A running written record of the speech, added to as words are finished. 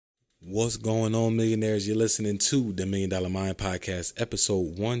What's going on, millionaires? You're listening to the Million Dollar Mind Podcast,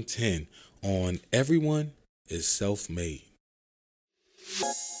 episode 110 on Everyone is Self-Made.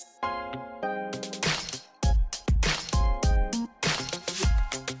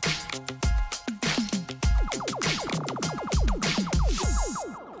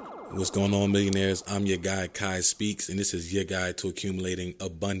 What's going on, millionaires? I'm your guy, Kai Speaks, and this is your guide to accumulating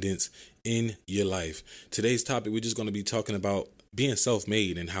abundance in your life. Today's topic, we're just going to be talking about being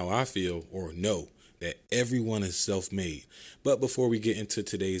self-made and how I feel or know that everyone is self-made. But before we get into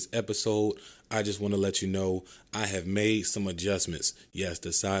today's episode, I just want to let you know I have made some adjustments. Yes,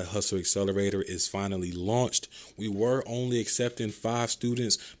 the Side Hustle Accelerator is finally launched. We were only accepting 5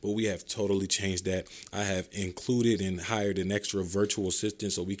 students, but we have totally changed that. I have included and hired an extra virtual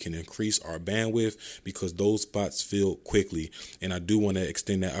assistant so we can increase our bandwidth because those spots fill quickly. And I do want to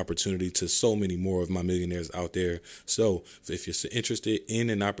extend that opportunity to so many more of my millionaires out there. So if you're interested in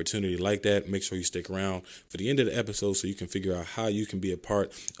an opportunity like that, make sure you stick around for the end of the episode so you can figure out how you can be a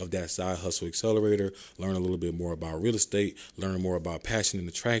part of that Side Hustle Accelerator, learn a little bit more about real estate, learn more about passion and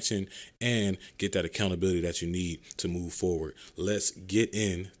attraction, and get that accountability that you need to move forward. Let's get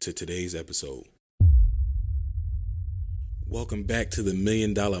into today's episode. Welcome back to the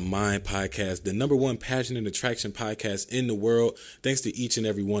Million Dollar Mind Podcast, the number one passion and attraction podcast in the world. Thanks to each and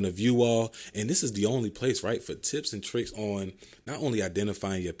every one of you all. And this is the only place, right, for tips and tricks on not only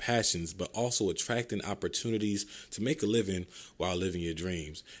identifying your passions, but also attracting opportunities to make a living while living your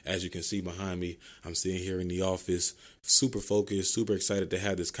dreams. As you can see behind me, I'm sitting here in the office, super focused, super excited to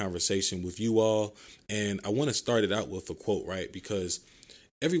have this conversation with you all. And I want to start it out with a quote, right? Because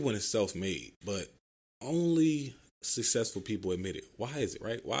everyone is self-made, but only successful people admit it. Why is it,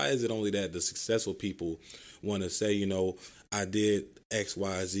 right? Why is it only that the successful people want to say, I did X,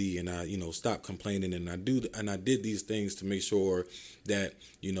 Y, Z, and I, stop complaining, and I did these things to make sure that,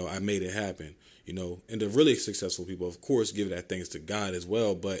 I made it happen, and the really successful people, of course, give that thanks to God as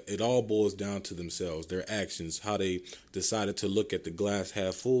well, but it all boils down to themselves, their actions, how they decided to look at the glass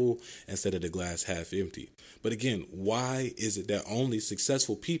half full instead of the glass half empty. But again, why is it that only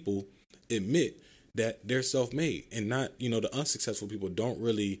successful people admit that they're self-made and not, the unsuccessful people don't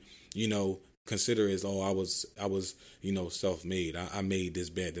really, consider as, I was, self-made. I made this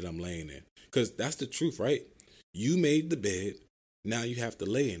bed that I'm laying in. Because that's the truth, right? You made the bed. Now you have to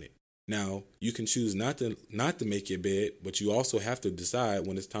lay in it. Now you can choose not to make your bed, but you also have to decide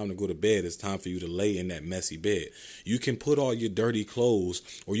when it's time to go to bed, it's time for you to lay in that messy bed. You can put all your dirty clothes,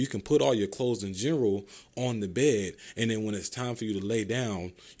 or you can put all your clothes in general on the bed. And then when it's time for you to lay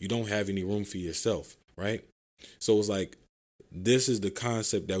down, you don't have any room for yourself, right? So it's like, this is the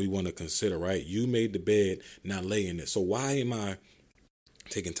concept that we want to consider, right? You made the bed, now lay in it. So why am I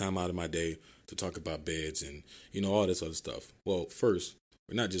taking time out of my day to talk about beds and, all this other stuff? Well, first,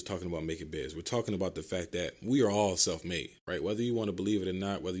 we're not just talking about making beds. We're talking about the fact that we are all self-made, right? Whether you want to believe it or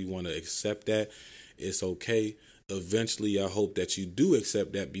not, whether you want to accept that, it's okay. Eventually, I hope that you do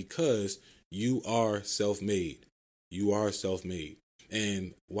accept that because you are self-made. You are self-made.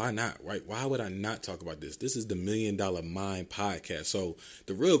 And why not, right? Why would I not talk about this? This is the Million Dollar Mind Podcast. So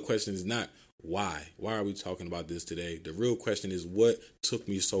the real question is not why. Why are we talking about this today? The real question is what took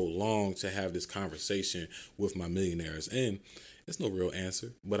me so long to have this conversation with my millionaires? And there's no real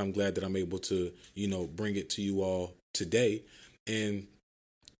answer, but I'm glad that I'm able to, bring it to you all today. And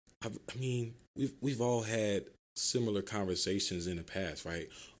we've all had similar conversations in the past, right?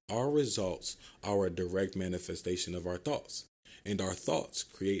 Our results are a direct manifestation of our thoughts, and our thoughts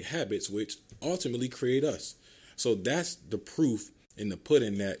create habits, which ultimately create us. So that's the proof in the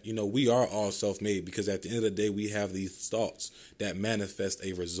pudding that, we are all self-made, because at the end of the day, we have these thoughts that manifest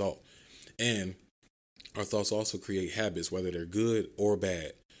a result. And our thoughts also create habits, whether they're good or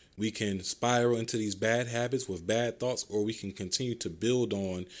bad. We can spiral into these bad habits with bad thoughts, or we can continue to build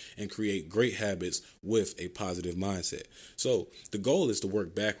on and create great habits with a positive mindset. So the goal is to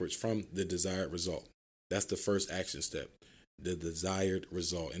work backwards from the desired result. That's the first action step, the desired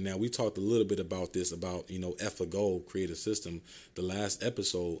result. And now we talked a little bit about this, about, F a goal, create a system, the last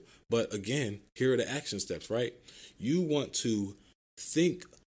episode. But again, here are the action steps, right? You want to think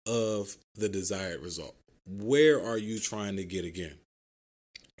of the desired result. Where are you trying to get again?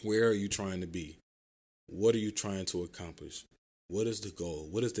 Where are you trying to be? What are you trying to accomplish? What is the goal?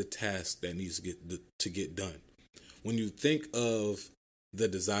 What is the task that needs to get done? When you think of the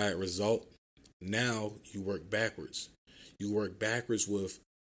desired result, now you work backwards. You work backwards with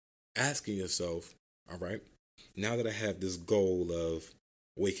asking yourself, all right, now that I have this goal of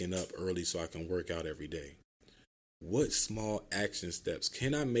waking up early so I can work out every day, what small action steps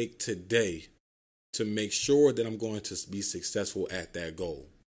can I make today to make sure that I'm going to be successful at that goal?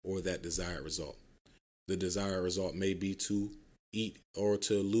 or that desired result. The desired result may be to eat or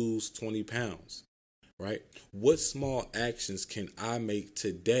to lose 20 pounds, right? What small actions can I make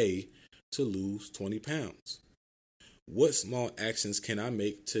today to lose 20 pounds? What small actions can I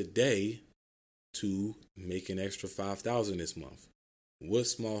make today to make an extra 5,000 this month? What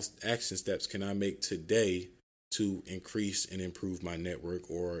small action steps can I make today to increase and improve my network,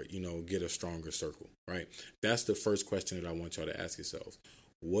 or, get a stronger circle, right? That's the first question that I want y'all to ask yourselves.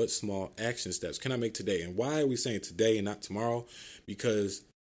 What small action steps can I make today? And why are we saying today and not tomorrow? Because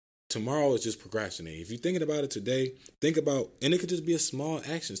tomorrow is just procrastinating. If you're thinking about it today, think about, and it could just be a small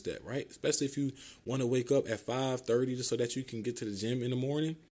action step, right? Especially if you want to wake up at 5:30 just so that you can get to the gym in the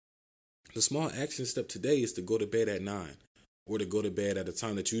morning. The small action step today is to go to bed at 9, or to go to bed at a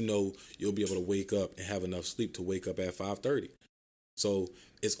time that you'll be able to wake up and have enough sleep to wake up at 5:30. So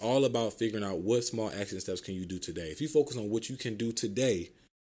it's all about figuring out what small action steps can you do today. If you focus on what you can do today,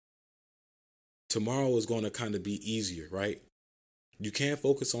 tomorrow is going to kind of be easier, right? You can't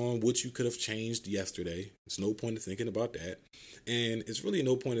focus on what you could have changed yesterday. It's no point in thinking about that. And it's really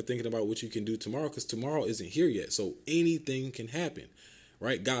no point in thinking about what you can do tomorrow, because tomorrow isn't here yet. So anything can happen,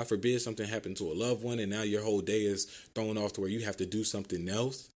 right? God forbid something happened to a loved one and now your whole day is thrown off to where you have to do something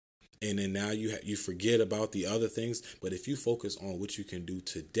else. And then now you forget about the other things. But if you focus on what you can do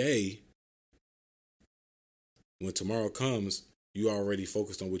today, when tomorrow comes, you already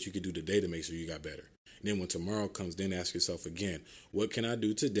focused on what you could do today to make sure you got better. And then when tomorrow comes, then ask yourself again, what can I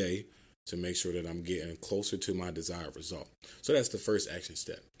do today to make sure that I'm getting closer to my desired result? So that's the first action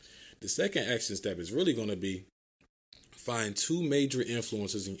step. The second action step is really going to be find two major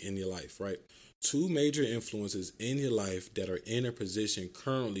influences in your life, right? Two major influences in your life that are in a position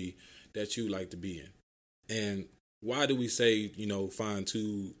currently that you like to be in. And why do we say, find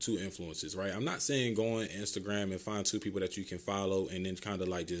two influences, right? I'm not saying go on Instagram and find two people that you can follow and then kind of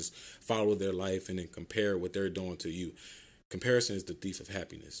like just follow their life and then compare what they're doing to you. Comparison is the thief of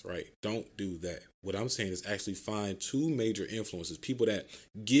happiness, right? Don't do that. What I'm saying is actually find two major influences, people that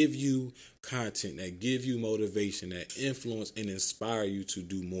give you content, that give you motivation, that influence and inspire you to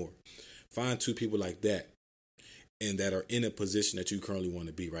do more. Find two people like that, and that are in a position that you currently want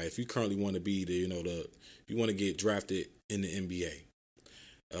to be, right? If you currently want to be if you want to get drafted in the NBA,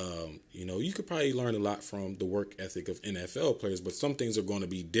 you could probably learn a lot from the work ethic of NFL players, but some things are going to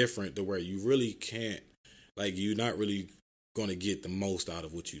be different to where you really can't, you're not really going to get the most out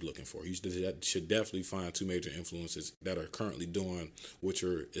of what you're looking for. You should definitely find two major influences that are currently doing what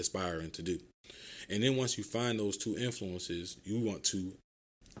you're aspiring to do. And then once you find those two influences, you want to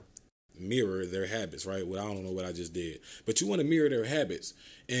mirror their habits, right? Well, I don't know what I just did, but you want to mirror their habits.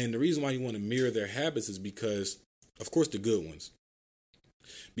 And the reason why you want to mirror their habits is because, of course, the good ones,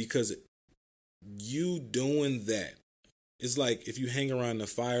 because you doing that, it's like if you hang around the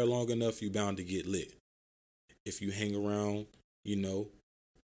fire long enough, you're bound to get lit. If you hang around,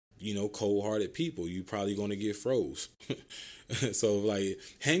 cold-hearted people, you probably going to get froze. So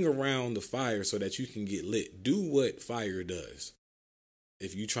hang around the fire so that you can get lit. Do what fire does.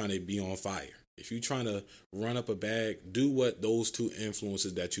 If you're trying to be on fire, if you're trying to run up a bag, do what those two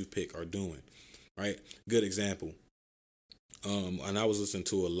influences that you pick are doing, right? Good example. And I was listening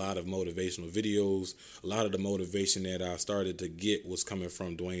to a lot of motivational videos. A lot of the motivation that I started to get was coming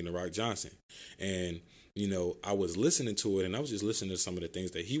from Dwayne "The Rock" Johnson. And, I was listening to it and I was just listening to some of the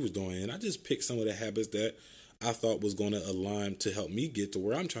things that he was doing. And I just picked some of the habits that I thought was going to align to help me get to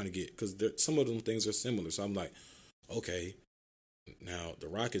where I'm trying to get. Because some of them things are similar. So I'm like, okay, now The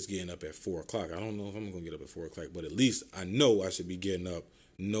Rock is getting up at 4 o'clock. I don't know if I'm going to get up at 4 o'clock, but at least I know I should be getting up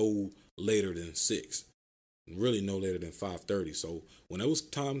no later than 6. Really no later than 5:30. So when it was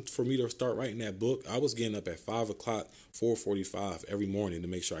time for me to start writing that book, I was getting up at 5 o'clock, 4:45 every morning to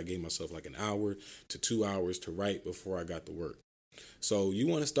make sure I gave myself an hour to 2 hours to write before I got to work. So you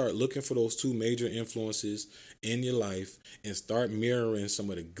want to start looking for those two major influences in your life and start mirroring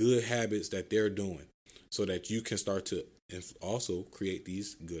some of the good habits that they're doing so that you can start to also create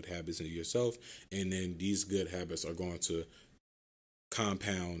these good habits in yourself. And then these good habits are going to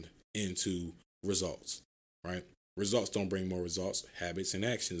compound into results. Right? Results don't bring more results. Habits and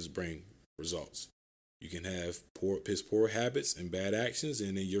actions bring results. You can have poor habits and bad actions,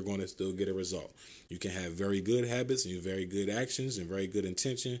 and then you're going to still get a result. You can have very good habits and very good actions and very good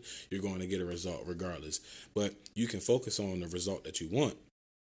intention. You're going to get a result regardless. But you can focus on the result that you want.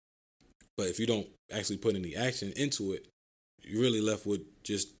 But if you don't actually put any action into it, you're really left with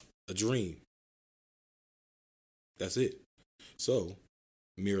just a dream. That's it. So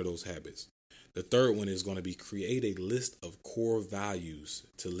mirror those habits. The third one is going to be create a list of core values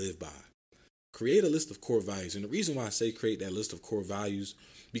to live by. Create a list of core values. And the reason why I say create that list of core values,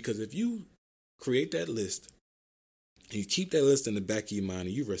 because if you create that list, and you keep that list in the back of your mind,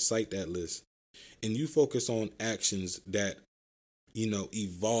 and you recite that list, and you focus on actions that,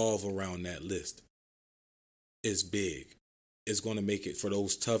 evolve around that list, it's big. It's going to make it for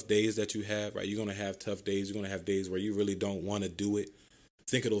those tough days that you have, right? You're going to have tough days. You're going to have days where you really don't want to do it.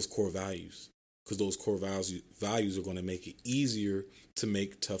 Think of those core values, because those core values are going to make it easier to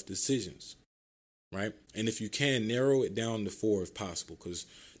make tough decisions, right? And if you can, narrow it down to 4 if possible, because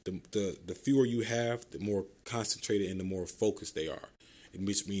the fewer you have, the more concentrated and the more focused they are,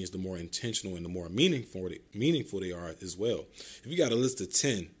 which means the more intentional and the more meaningful they are as well. If you got a list of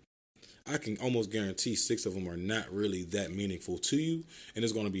 10, I can almost guarantee 6 of them are not really that meaningful to you, and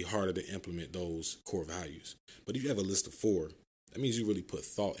it's going to be harder to implement those core values. But if you have a list of 4, that means you really put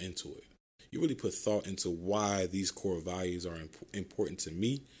thought into it. You really put thought into why these core values are important to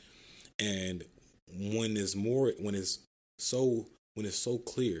me. And when it's so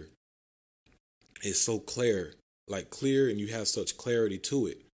clear, and you have such clarity to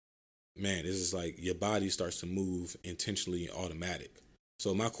it, man, it's just like your body starts to move intentionally and automatic.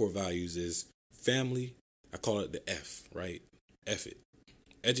 So my core values is family. I call it the F, right? F it.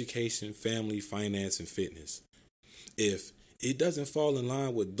 Education, family, finance, and fitness. If it doesn't fall in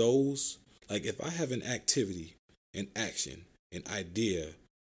line with those, like if I have an activity, an action, an idea,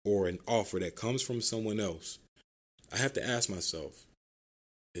 or an offer that comes from someone else, I have to ask myself,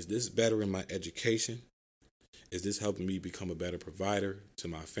 is this better in my education? Is this helping me become a better provider to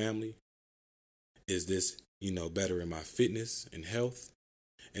my family? Is this, better in my fitness and health?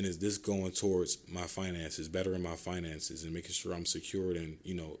 And is this going towards my finances, better in my finances and making sure I'm secured and,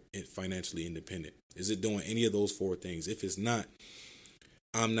 financially independent? Is it doing any of those 4 things? If it's not,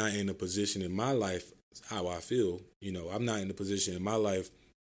 I'm not in a position in my life, how I feel, I'm not in a position in my life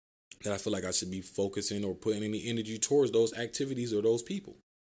that I feel like I should be focusing or putting any energy towards those activities or those people.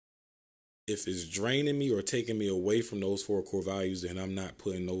 If it's draining me or taking me away from those 4 core values, then I'm not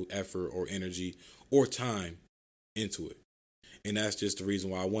putting no effort or energy or time into it. And that's just the reason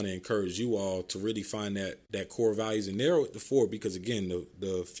why I want to encourage you all to really find that core values and narrow it to 4, because again,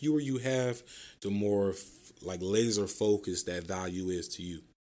 the fewer you have, the more laser focused that value is to you,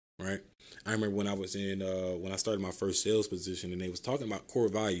 right? I remember when I was when I started my first sales position, and they was talking about core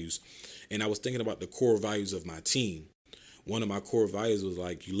values, and I was thinking about the core values of my team. One of my core values was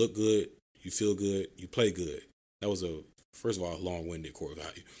like, you look good, you feel good, you play good. That was first of all, a long-winded core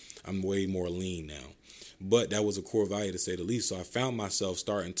value. I'm way more lean now. But that was a core value to say the least. So I found myself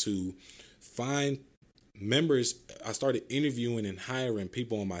starting to find members. I started interviewing and hiring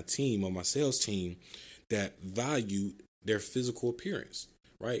people on my team, on my sales team, that value their physical appearance,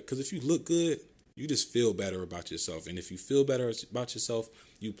 right? Because if you look good, you just feel better about yourself. And if you feel better about yourself,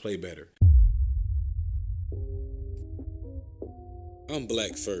 you play better. I'm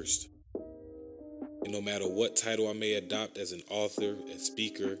black first. And no matter what title I may adopt as an author, a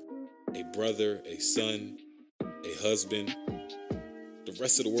speaker, a brother, a son, a husband, the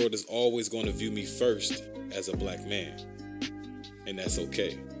rest of the world is always going to view me first as a black man. And that's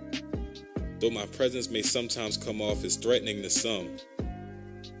okay. Though my presence may sometimes come off as threatening to some,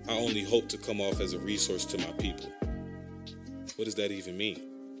 I only hope to come off as a resource to my people. What does that even mean?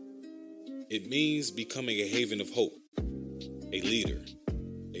 It means becoming a haven of hope, a leader,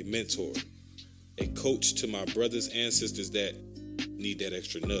 a mentor, a coach to my brothers and sisters that need that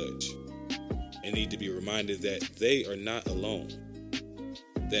extra nudge and need to be reminded that they are not alone,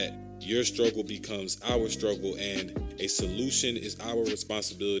 that your struggle becomes our struggle and a solution is our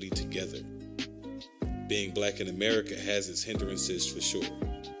responsibility together. Being black in America has its hindrances for sure,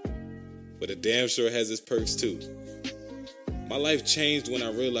 but it damn sure has its perks too. My life changed when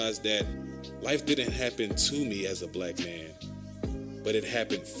I realized that life didn't happen to me as a black man, but it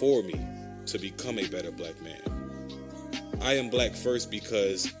happened for me to become a better black man. I am black first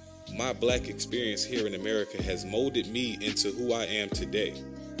because my black experience here in America has molded me into who I am today,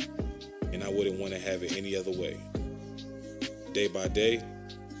 and I wouldn't want to have it any other way. Day by day,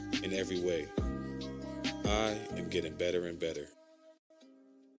 in every way, I am getting better and better.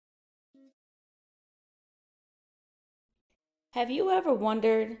 Have you ever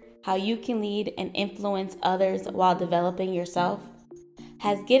wondered how you can lead and influence others while developing yourself?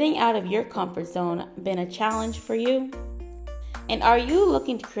 Has getting out of your comfort zone been a challenge for you? And are you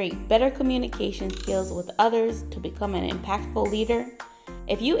looking to create better communication skills with others to become an impactful leader?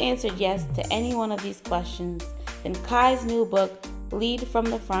 If you answered yes to any one of these questions, then Kai's new book, Lead from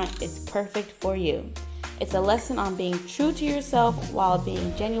the Front, is perfect for you. It's a lesson on being true to yourself while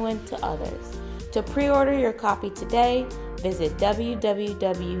being genuine to others. To pre-order your copy today, visit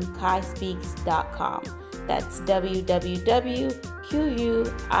www.kuiyspeaks.com. That's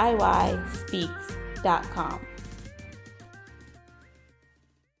www.kuiyspeaks.com.